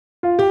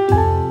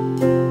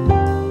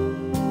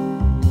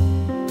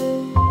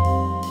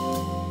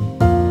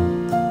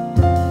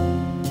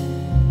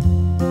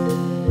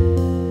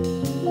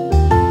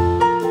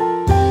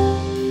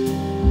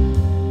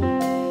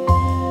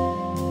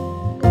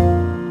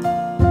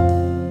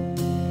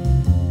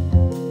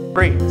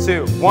3,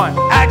 2, 1,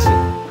 action!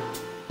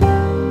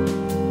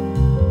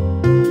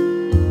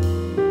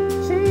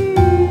 Cheese!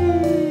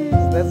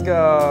 Let's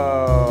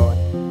go!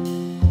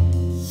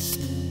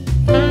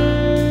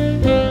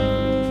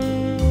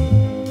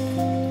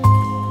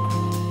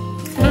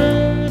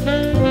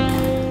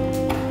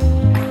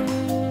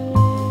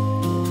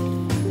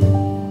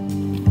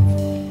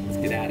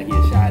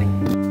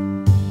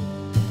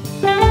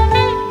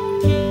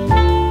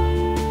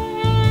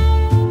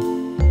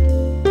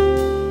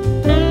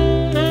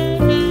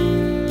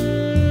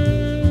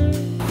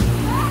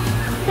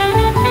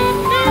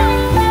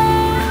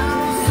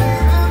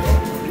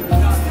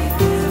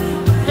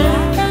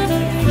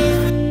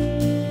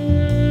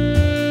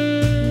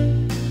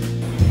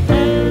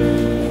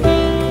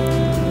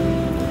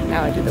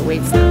 The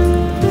weights now.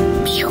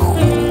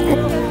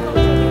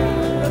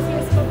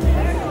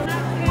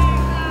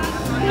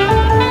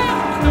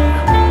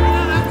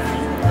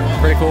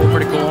 Pretty cool,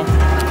 pretty cool.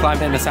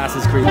 Climbed in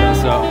Assassin's Creed though,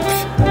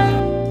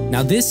 so.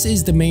 Now this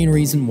is the main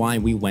reason why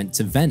we went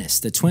to Venice,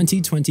 the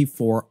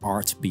 2024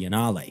 Art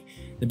Biennale.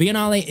 The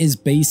Biennale is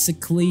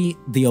basically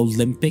the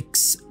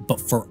Olympics, but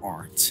for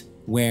art,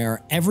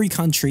 where every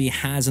country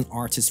has an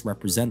artist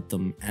represent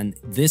them, and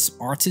this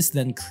artist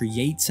then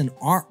creates an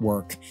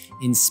artwork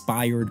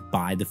inspired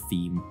by the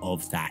theme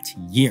of that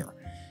year.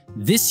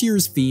 This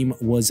year's theme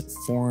was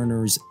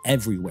foreigners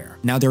everywhere.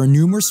 Now, there are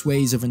numerous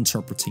ways of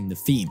interpreting the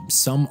theme.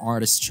 Some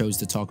artists chose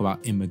to talk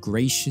about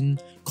immigration,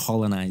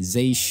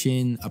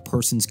 colonization, a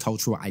person's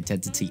cultural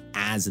identity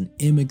as an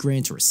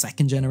immigrant or a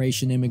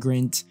second-generation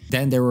immigrant.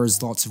 Then there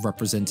was lots of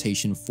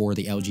representation for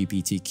the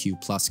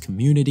LGBTQ+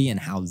 community and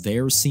how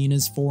they're seen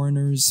as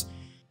foreigners.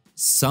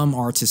 Some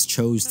artists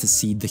chose to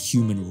see the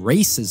human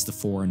race as the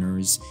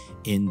foreigners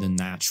in the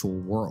natural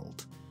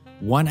world.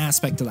 One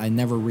aspect that I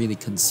never really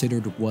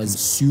considered was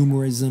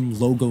consumerism,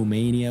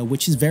 logomania,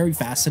 which is very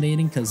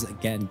fascinating because,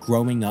 again,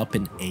 growing up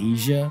in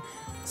Asia,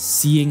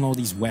 seeing all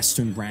these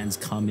Western brands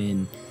come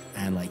in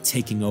and like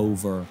taking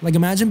over. Like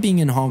imagine being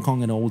in Hong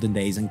Kong in olden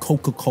days and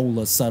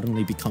Coca-Cola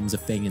suddenly becomes a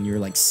thing and you're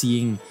like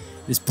seeing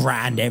this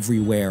brand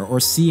everywhere, or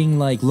seeing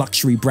like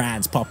luxury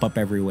brands pop up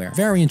everywhere.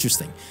 Very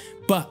interesting.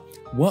 But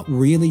what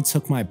really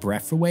took my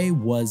breath away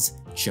was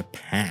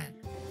Japan.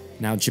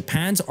 Now,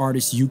 Japan's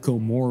artist Yuko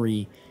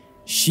Mohri,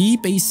 she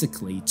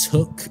basically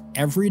took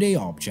everyday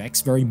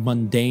objects, very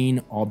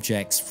mundane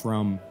objects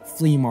from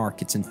flea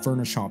markets and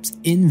furniture shops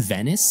in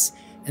Venice,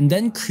 and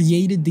then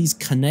created these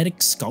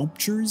kinetic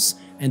sculptures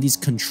and these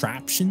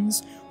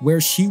contraptions where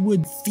she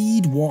would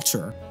feed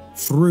water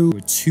through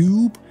a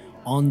tube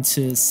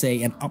onto,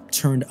 say, an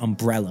upturned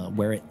umbrella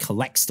where it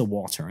collects the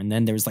water, and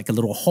then there's like a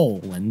little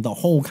hole, and the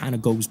hole kind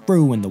of goes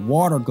through and the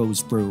water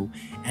goes through,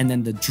 and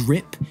then the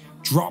drip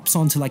drops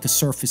onto like a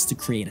surface to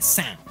create a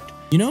sound.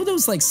 You know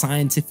those like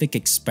scientific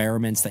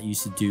experiments that you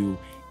used to do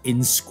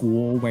in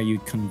school where you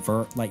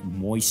convert like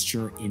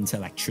moisture into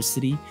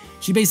electricity?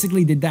 She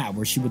basically did that,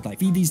 where she would like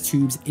feed these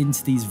tubes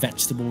into these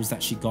vegetables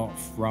that she got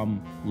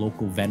from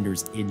local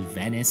vendors in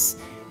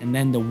Venice, and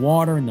then the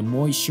water and the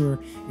moisture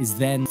is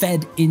then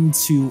fed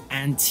into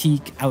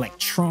antique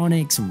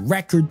electronics and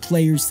record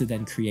players to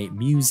then create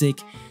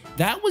music.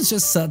 That was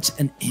just such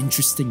an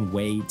interesting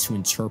way to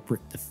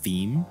interpret the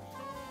theme.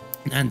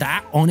 And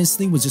that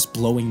honestly was just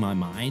blowing my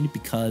mind,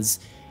 because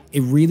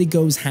it really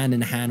goes hand in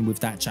hand with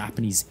that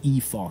Japanese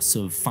ethos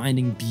of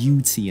finding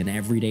beauty in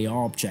everyday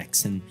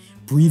objects and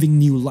breathing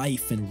new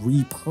life and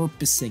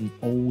repurposing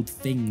old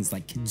things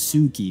like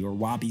kintsugi or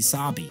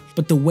wabi-sabi.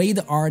 But the way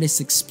the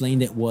artist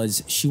explained it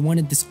was she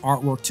wanted this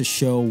artwork to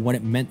show what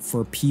it meant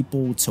for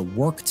people to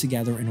work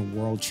together in a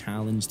world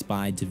challenged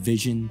by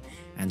division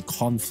and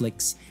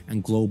conflicts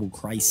and global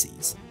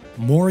crises.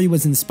 Mohri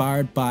was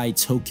inspired by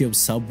Tokyo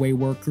subway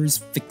workers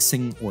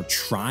fixing or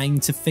trying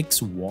to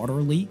fix water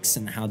leaks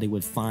and how they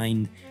would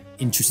find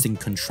interesting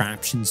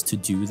contraptions to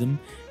do them.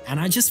 And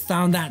I just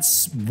found that,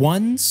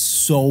 one,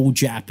 so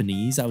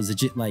Japanese. I was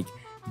legit like,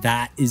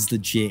 that is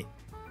legit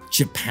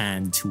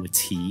Japan to a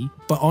T.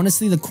 But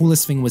honestly, the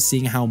coolest thing was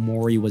seeing how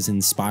Mohri was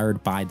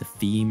inspired by the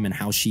theme and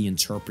how she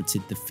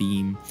interpreted the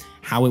theme,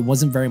 how it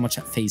wasn't very much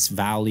at face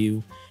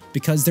value,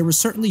 because there were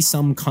certainly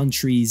some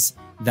countries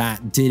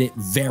that did it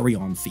very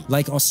on theme.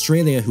 Like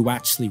Australia, who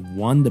actually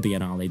won the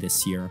Biennale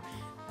this year.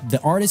 The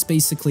artist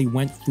basically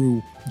went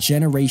through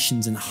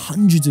generations and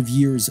hundreds of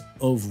years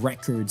of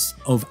records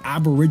of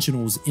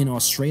Aboriginals in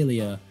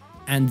Australia,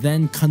 and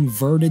then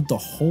converted the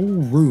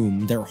whole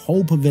room, their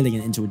whole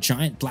pavilion, into a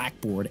giant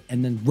blackboard,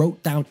 and then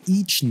wrote down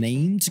each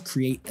name to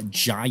create a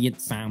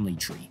giant family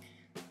tree.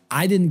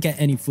 I didn't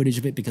get any footage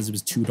of it because it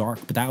was too dark,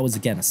 but that was,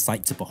 again, a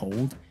sight to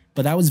behold.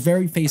 But that was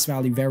very face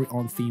value, very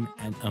on theme,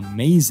 and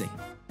amazing.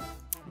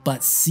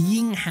 But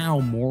seeing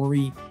how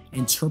Mohri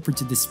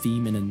interpreted this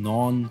theme in a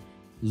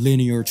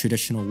non-linear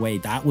traditional way,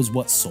 that was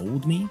what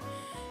sold me.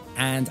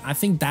 And I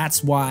think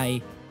that's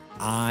why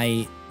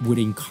I would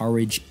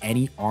encourage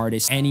any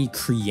artist, any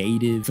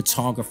creative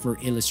photographer,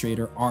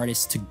 illustrator,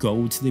 artist to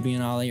go to the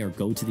Biennale or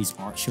go to these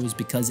art shows,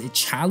 because it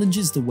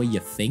challenges the way you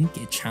think,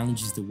 it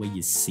challenges the way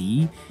you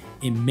see,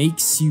 it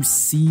makes you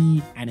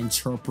see and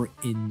interpret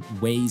in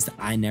ways that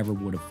I never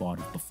would have thought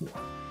of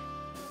before.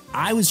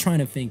 I was trying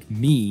to think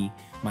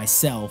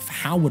myself,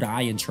 how would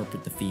I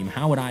interpret the theme?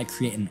 How would I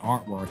create an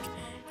artwork?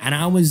 And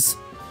I was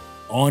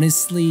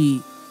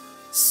honestly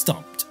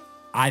stumped.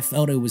 I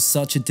felt it was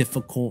such a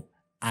difficult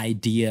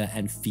idea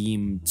and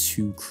theme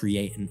to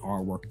create an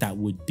artwork that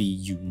would be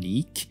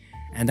unique.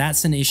 And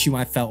that's an issue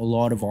I felt a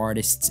lot of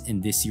artists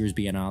in this year's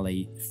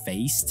Biennale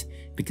faced,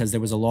 because there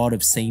was a lot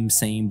of same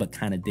but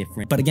kind of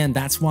different. But again,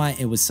 that's why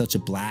it was such a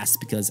blast,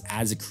 because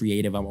as a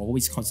creative, I'm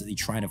always constantly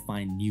trying to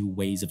find new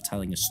ways of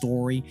telling a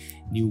story,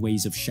 new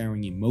ways of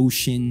sharing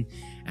emotion.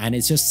 And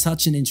it's just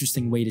such an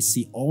interesting way to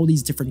see all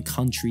these different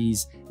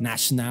countries,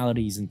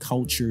 nationalities, and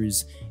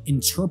cultures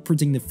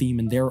interpreting the theme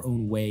in their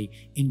own way,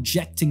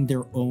 injecting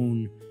their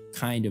own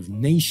kind of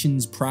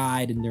nation's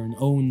pride and their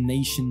own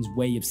nation's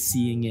way of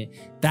seeing it.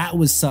 That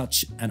was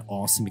such an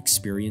awesome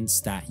experience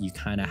that you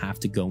kind of have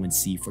to go and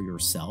see for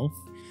yourself.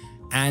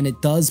 And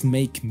it does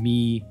make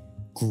me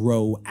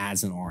grow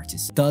as an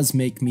artist. It does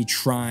make me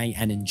try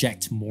and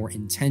inject more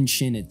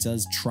intention. It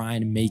does try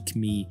and make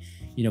me,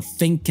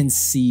 think and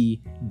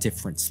see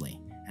differently.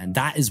 And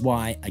that is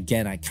why,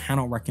 again, I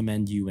cannot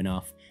recommend you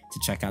enough to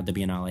check out the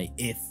Biennale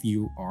if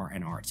you are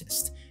an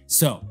artist.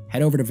 So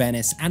head over to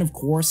Venice. And of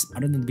course,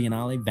 other than the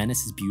Biennale,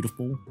 Venice is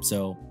beautiful.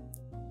 So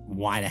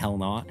why the hell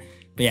not?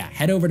 But yeah,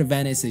 head over to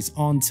Venice. It's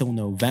on till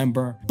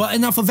November. But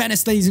enough of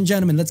Venice, ladies and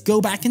gentlemen. Let's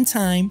go back in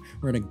time.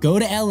 We're going to go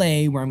to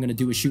LA, where I'm going to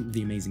do a shoot with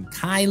the amazing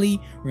Kylie.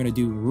 We're going to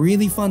do a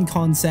really fun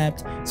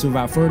concept. So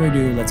without further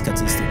ado, let's cut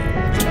to the studio.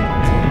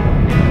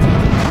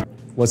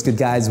 What's good,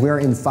 guys? We're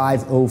in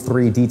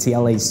 503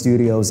 DTLA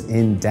Studios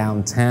in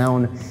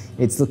downtown.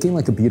 It's looking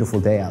like a beautiful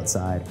day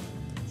outside.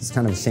 It's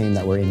kind of a shame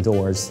that we're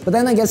indoors. But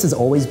then I guess it's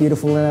always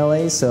beautiful in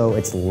LA, so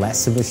it's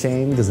less of a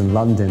shame, because in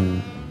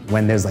London,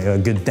 when there's like a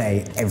good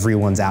day,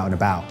 everyone's out and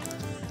about.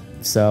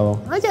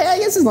 So I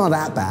guess it's not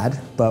that bad,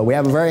 but we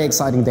have a very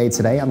exciting day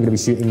today. I'm gonna be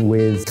shooting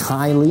with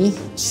Kylie.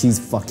 She's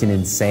fucking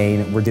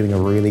insane. We're doing a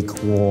really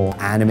cool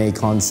anime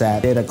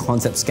concept. Did a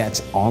concept sketch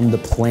on the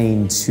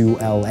plane to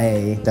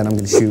LA. Then I'm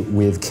gonna shoot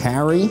with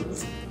Carrie,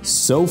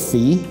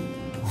 Sophie,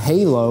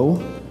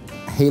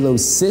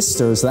 Halo's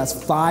sister. So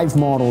that's 5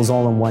 models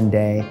all in one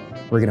day.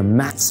 We're gonna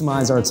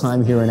maximize our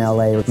time here in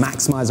LA,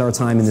 maximize our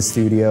time in the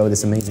studio,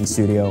 this amazing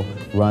studio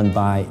run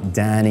by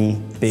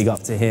Danny. Big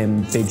up to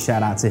him, big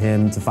shout out to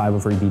him, to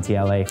 503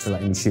 DTLA for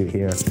letting me shoot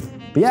here.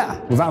 But yeah,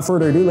 without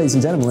further ado, ladies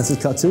and gentlemen, let's just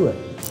cut to it.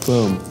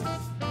 Boom.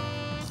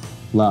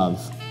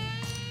 Love.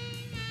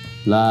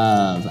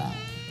 Love.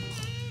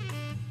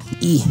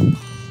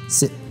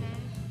 Sit.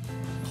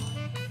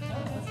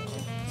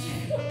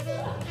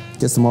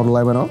 Guess the model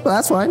light went off, but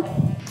that's fine.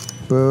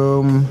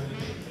 Boom.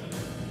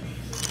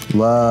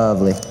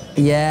 Lovely.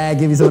 Yeah,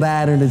 give me some of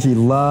that energy.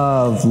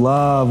 Love.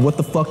 What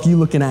the fuck you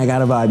looking at?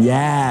 Got a vibe.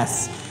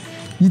 Yes.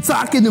 You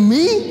talking to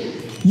me?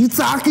 You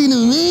talking to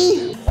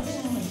me?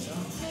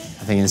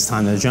 I think it's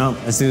time to jump.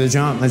 Let's do the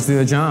jump.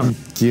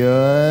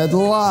 Good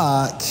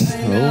luck.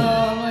 I know,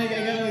 I'm like,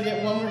 I gotta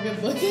get one more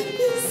good look at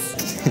this.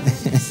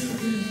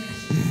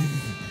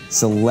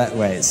 So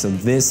so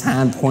this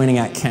hand pointing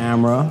at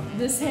camera.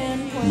 This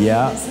hand pointing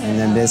this hand and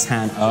then this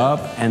hand up,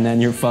 and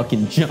then you're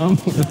fucking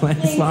jump with the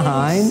legs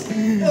behind.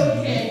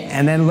 Okay.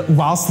 And then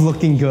whilst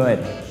looking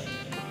good.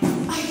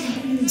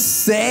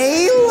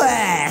 Say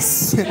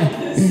less.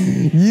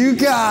 You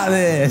got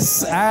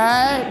this. All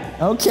right.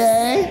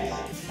 Okay.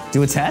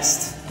 Do a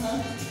test.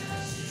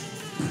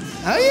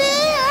 Oh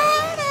yeah.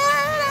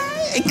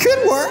 It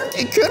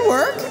could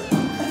work.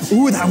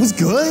 Ooh, that was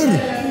good.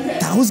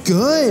 That was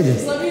good.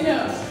 Just let me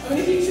know. I'm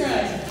gonna keep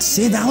trying.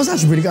 See, that was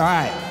actually pretty good. All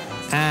right.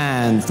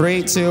 And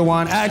 3, 2,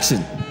 1,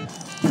 action.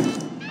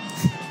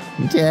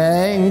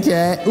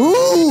 Okay.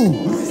 Ooh.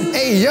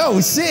 Hey,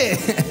 yo, shit.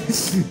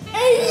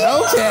 Hey,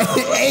 yo. Okay.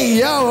 Hey,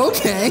 yo,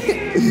 okay.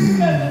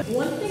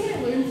 One thing I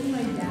learned from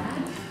my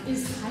dad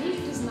is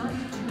height does not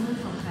determine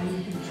how high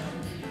you can jump.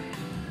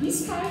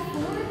 He's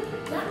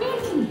 5'4". That man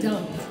can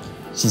dunk.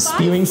 She's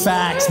spewing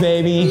facts,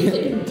 baby. He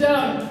can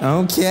dunk.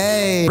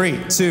 Okay. 3,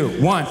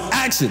 2, 1,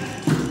 action.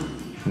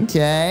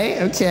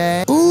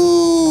 Okay.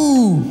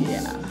 Ooh.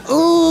 Yeah.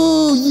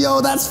 Ooh,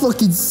 yo, that's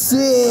fucking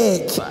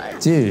sick.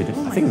 Dude,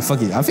 I think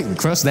we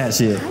crushed that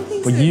shit.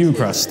 But you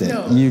crushed it.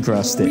 No, you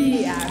crushed it.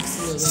 We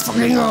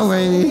absolutely. Fucking go,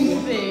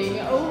 baby.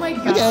 Oh my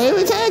god.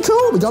 Okay,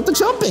 cool. We got the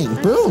jumping.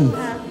 Boom.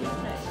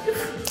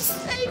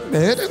 Hey,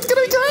 Dude, it's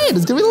gonna be great.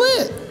 It's gonna be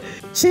lit.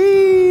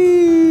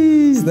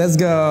 Cheese. Let's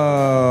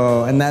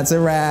go. And that's a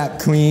wrap,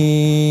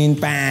 queen.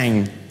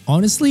 Bang.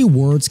 Honestly,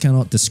 words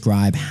cannot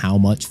describe how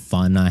much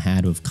fun I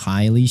had with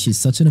Kylie. She's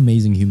such an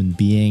amazing human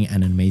being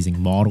and an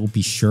amazing model.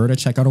 Be sure to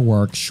check out her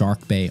work,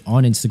 Shark Bay,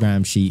 on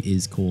Instagram. She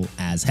is cool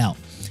as hell.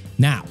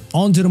 Now,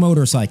 on to the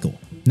motorcycle.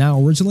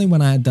 Now, originally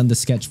when I had done the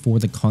sketch for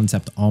the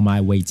concept on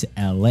my way to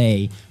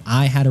LA,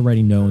 I had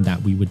already known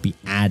that we would be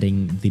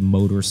adding the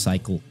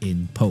motorcycle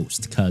in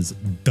post, because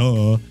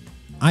duh.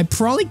 I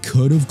probably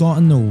could have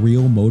gotten a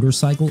real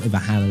motorcycle if I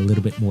had a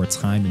little bit more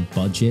time and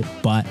budget,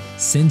 but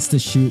since the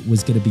shoot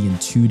was going to be in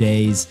 2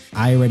 days,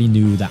 I already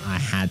knew that I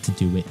had to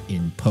do it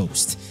in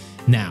post.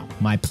 Now,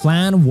 my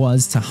plan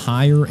was to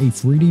hire a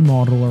 3D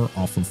modeler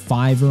off of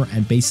Fiverr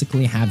and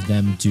basically have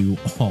them do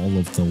all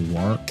of the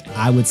work.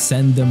 I would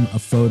send them a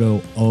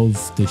photo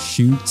of the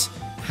shoot,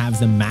 have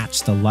them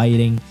match the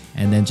lighting,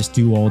 and then just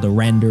do all the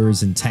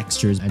renders and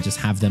textures and just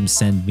have them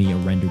send me a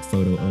rendered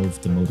photo of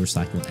the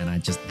motorcycle, and I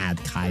just add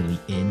Kylie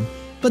in.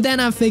 But then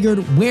I figured,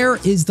 where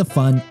is the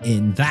fun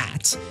in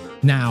that?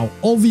 Now,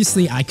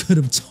 obviously, I could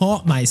have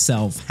taught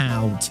myself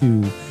how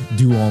to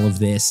do all of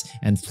this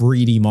and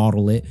 3D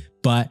model it,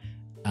 but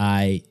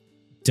I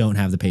don't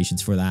have the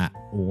patience for that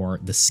or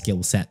the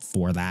skill set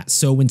for that.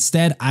 So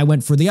instead, I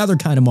went for the other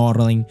kind of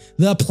modeling,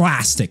 the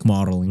plastic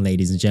modeling,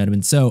 ladies and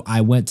gentlemen. So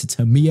I went to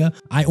Tamiya.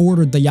 I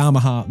ordered the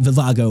Yamaha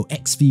Vivago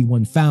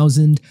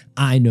XV1000.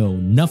 I know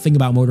nothing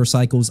about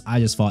motorcycles. I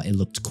just thought it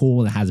looked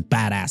cool. It has a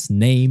badass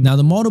name. Now,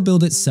 the model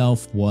build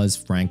itself was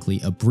frankly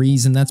a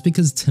breeze, and that's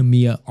because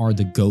Tamiya are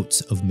the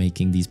goats of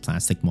making these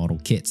plastic model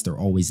kits. They're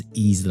always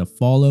easy to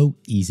follow,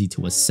 easy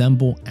to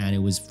assemble, and it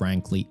was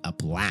frankly a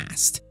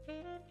blast.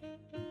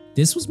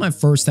 This was my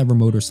first ever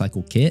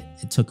motorcycle kit.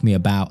 It took me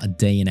about a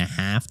day and a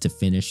half to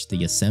finish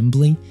the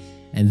assembly.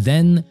 And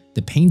then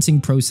the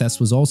painting process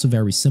was also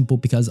very simple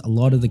because a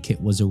lot of the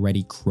kit was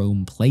already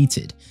chrome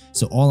plated.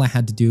 So all I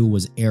had to do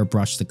was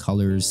airbrush the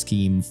color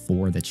scheme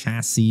for the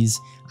chassis.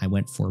 I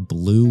went for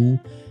blue,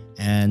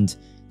 and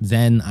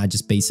then I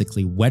just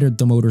basically weathered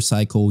the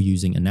motorcycle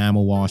using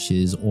enamel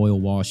washes, oil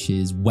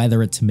washes,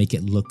 weather it to make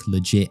it look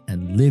legit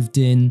and lived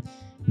in.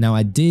 Now,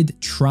 I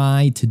did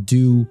try to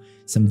do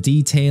some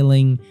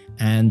detailing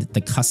and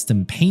the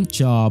custom paint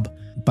job,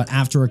 but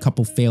after a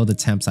couple failed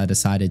attempts, I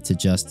decided to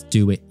just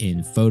do it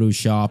in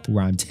Photoshop,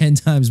 where I'm 10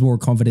 times more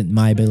confident in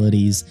my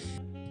abilities.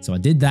 So I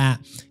did that,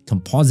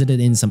 composited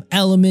in some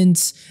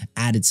elements,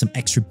 added some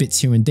extra bits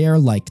here and there,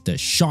 like the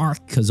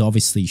shark, because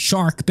obviously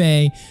Shark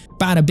Bay.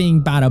 Bada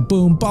bing, bada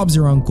boom, Bob's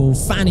your uncle,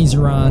 Fanny's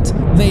your aunt.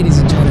 Ladies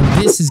and gentlemen,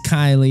 this is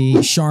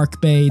Kylie,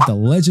 Shark Bay, the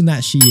legend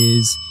that she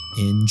is,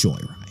 in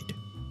Joyride.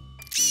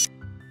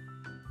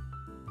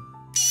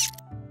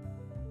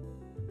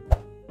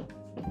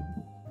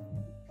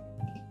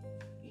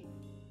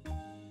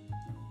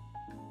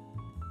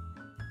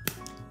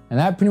 And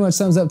that pretty much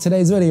sums up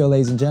today's video,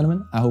 ladies and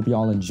gentlemen. I hope you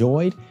all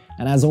enjoyed.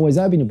 And as always,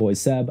 I've been your boy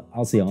Seb.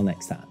 I'll see you all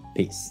next time.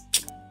 Peace.